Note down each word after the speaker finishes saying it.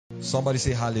Somebody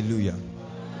say hallelujah.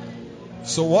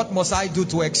 So what must I do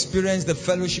to experience the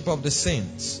fellowship of the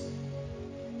saints?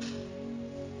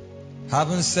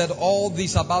 Having said all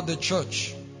this about the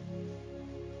church,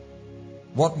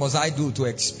 what must I do to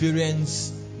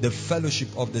experience the fellowship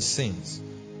of the saints?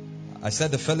 I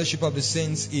said the fellowship of the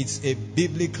saints is a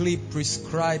biblically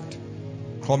prescribed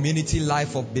community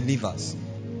life of believers.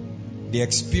 The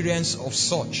experience of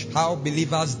such, how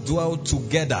believers dwell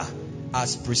together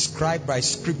as prescribed by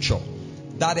Scripture.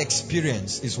 That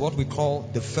experience is what we call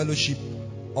the fellowship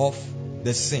of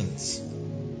the saints.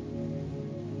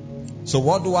 So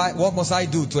what must I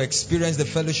do to experience the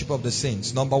fellowship of the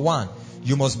saints? Number one,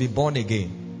 you must be born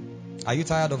again. Are you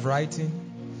tired of writing?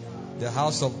 The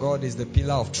house of God is the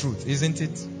pillar of truth, isn't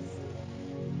it?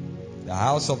 The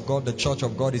house of God, the church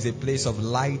of God, is a place of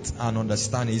light and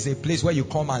understanding. It's a place where you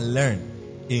come and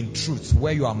learn in truth,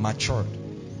 where you are matured.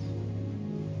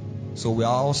 So we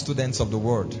are all students of the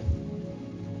word.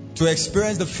 To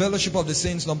experience the fellowship of the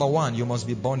saints, number one, you must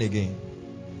be born again.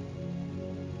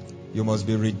 You must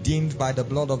be redeemed by the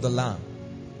blood of the Lamb.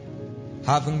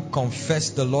 Having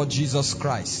confessed the Lord Jesus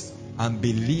Christ and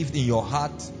believed in your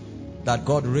heart that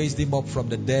God raised him up from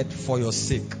the dead for your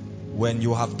sake. When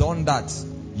you have done that,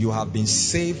 you have been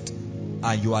saved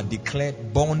and you are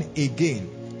declared born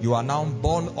again. You are now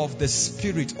born of the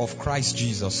Spirit of Christ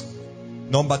Jesus.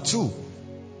 Number two,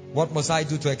 what must I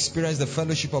do to experience the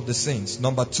fellowship of the saints?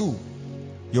 Number two,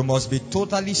 you must be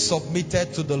totally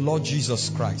submitted to the Lord Jesus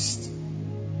Christ.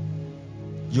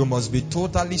 You must be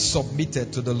totally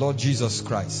submitted to the Lord Jesus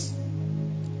Christ.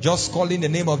 Just calling the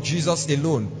name of Jesus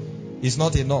alone is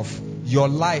not enough. Your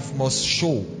life must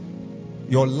show.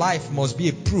 Your life must be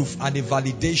a proof and a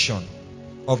validation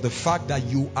of the fact that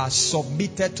you are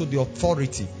submitted to the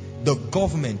authority, the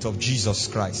government of Jesus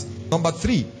Christ. Number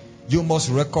three, you must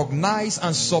recognize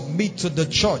and submit to the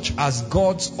church as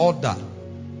God's order.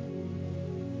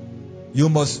 You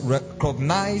must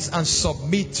recognize and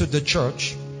submit to the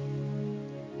church.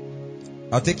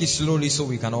 I'll take it slowly so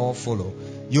we can all follow.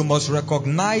 You must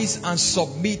recognize and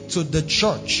submit to the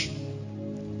church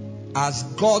as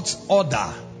God's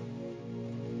order.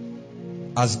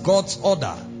 As God's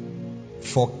order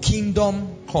for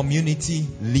kingdom community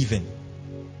living.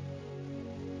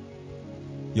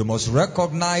 You must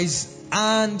recognize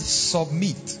and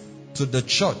submit to the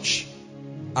church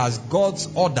as God's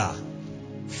order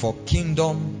for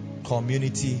kingdom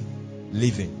community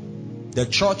living. The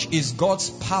church is God's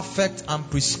perfect and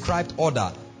prescribed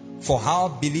order for how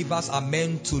believers are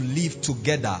meant to live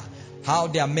together, how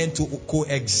they are meant to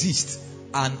coexist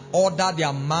and order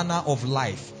their manner of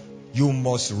life. You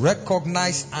must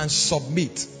recognize and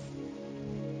submit.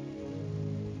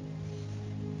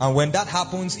 And when that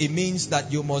happens, it means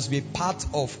that you must be part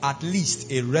of at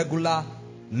least a regular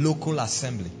local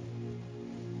assembly.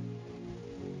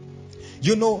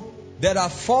 You know, there are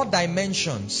 4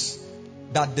 dimensions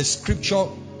that the scripture,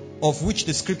 of which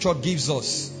the scripture gives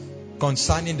us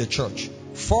concerning the church.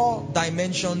 4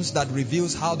 dimensions that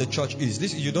reveals how the church is.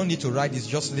 This, you don't need to write this,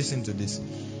 just listen to this.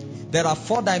 There are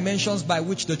 4 dimensions by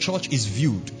which the church is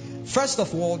viewed. First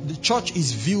of all, the church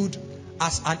is viewed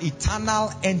as an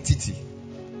eternal entity.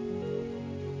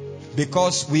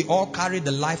 Because we all carry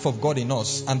the life of God in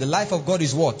us. And the life of God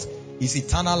is what? Is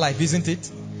eternal life, isn't it?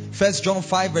 1 John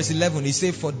 5 verse 11, he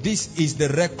says, for this is the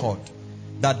record,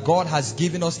 that God has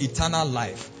given us eternal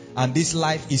life, and this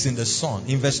life is in the Son.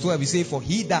 In verse 12, he says, for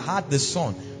he that had the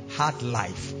Son had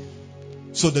life.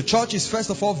 So the church is first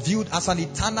of all viewed as an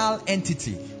eternal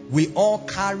entity. We all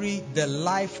carry the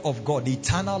life of God, the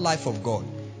eternal life of God.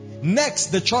 Next,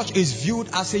 the church is viewed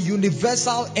as a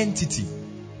universal entity.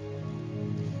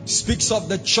 Speaks of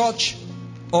the church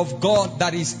of God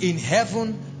that is in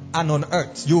heaven and on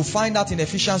earth. You'll find that in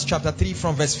Ephesians chapter 3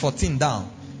 from verse 14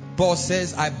 down. Paul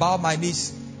says, I bow my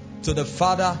knees to the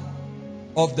Father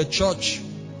of the church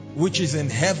which is in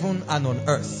heaven and on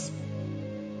earth.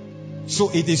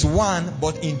 So it is one,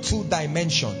 but in 2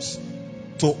 dimensions.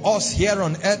 To us here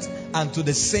on earth and to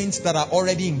the saints that are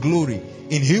already in glory.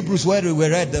 In Hebrews, where we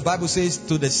read, the Bible says,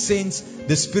 to the saints,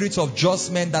 the spirits of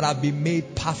just men that have been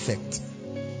made perfect.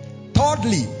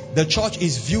 Thirdly, the church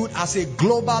is viewed as a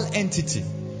global entity.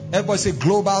 Everybody say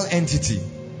global entity.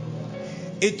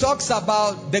 It talks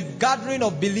about the gathering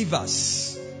of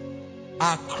believers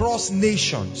across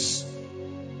nations.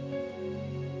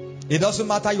 It doesn't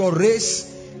matter your race.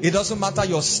 It doesn't matter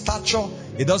your stature.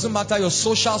 It doesn't matter your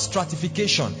social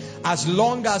stratification. As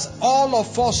long as all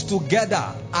of us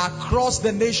together across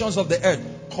the nations of the earth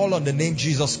call on the name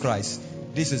Jesus Christ.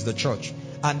 This is the church.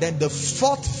 And then the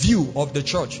 4th view of the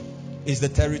church is the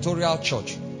territorial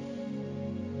church.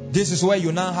 This is where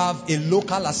you now have a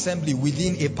local assembly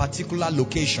within a particular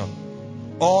location,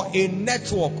 or a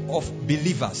network of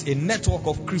believers, a network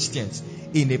of Christians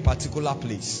in a particular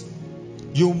place.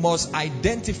 You must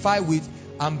identify with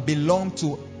and belong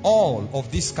to all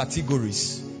of these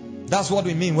categories. That's what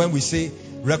we mean when we say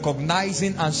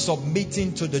recognizing and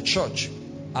submitting to the church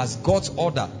as God's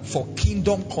order for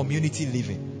kingdom community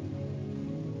living.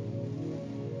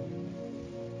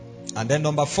 And then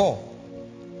number 4,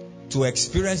 to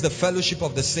experience the fellowship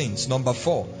of the saints. Number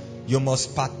 4, you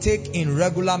must partake in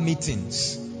regular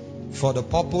meetings for the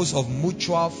purpose of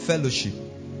mutual fellowship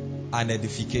and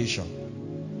edification.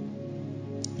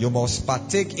 You must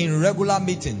partake in regular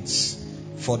meetings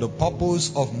for the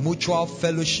purpose of mutual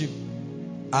fellowship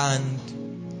and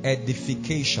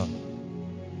edification.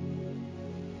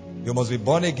 You must be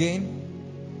born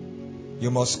again.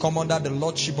 You must come under the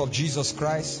lordship of Jesus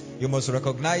Christ. You must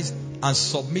recognize and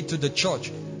submit to the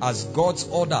church as God's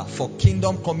order for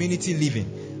kingdom community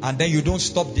living. And then you don't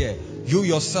stop there. You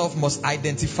yourself must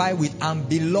identify with and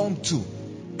belong to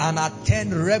and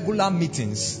attend regular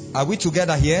meetings. Are we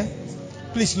together here?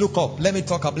 Please look up. Let me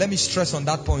talk up. Let me stress on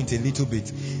that point a little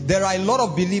bit. There are a lot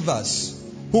of believers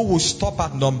who will stop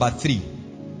at number 3.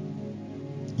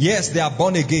 Yes, they are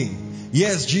born again.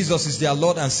 Yes, Jesus is their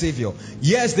Lord and Savior.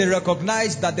 Yes, they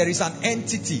recognize that there is an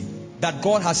entity that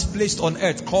God has placed on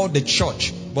earth called the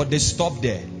church, but they stop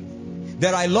there.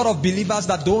 There are a lot of believers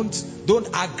that don't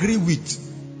agree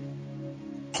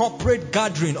with corporate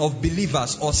gathering of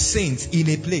believers or saints in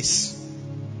a place.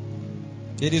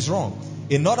 It is wrong.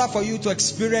 In order for you to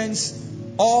experience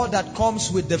all that comes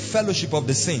with the fellowship of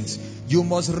the saints, you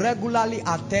must regularly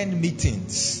attend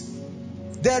meetings.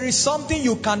 There is something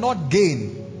you cannot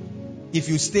gain if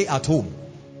you stay at home.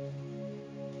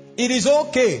 It is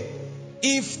okay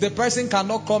if the person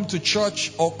cannot come to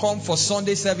church or come for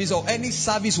Sunday service or any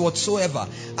service whatsoever.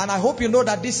 And I hope you know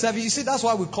that this service, you see, that's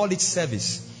why we call it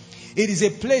service. It is a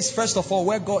place, first of all,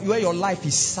 where your life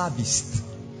is serviced.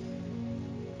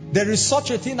 There is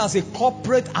such a thing as a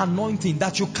corporate anointing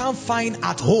that you can't find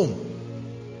at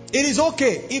home. It is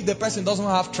okay if the person doesn't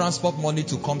have transport money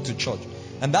to come to church.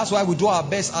 And that's why we do our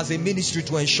best as a ministry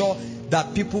to ensure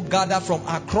that people gather from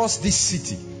across this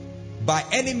city by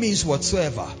any means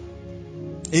whatsoever.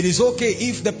 It is okay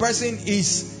if the person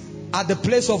is at the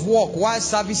place of work while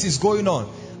service is going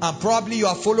on, and probably you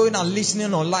are following and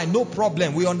listening online. No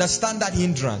problem. We understand that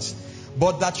hindrance.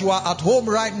 But that you are at home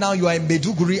right now, you are in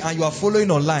Meduguri and you are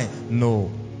following online. No.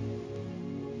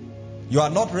 You are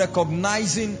not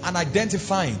recognizing and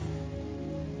identifying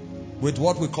with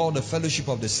what we call the fellowship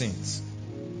of the saints.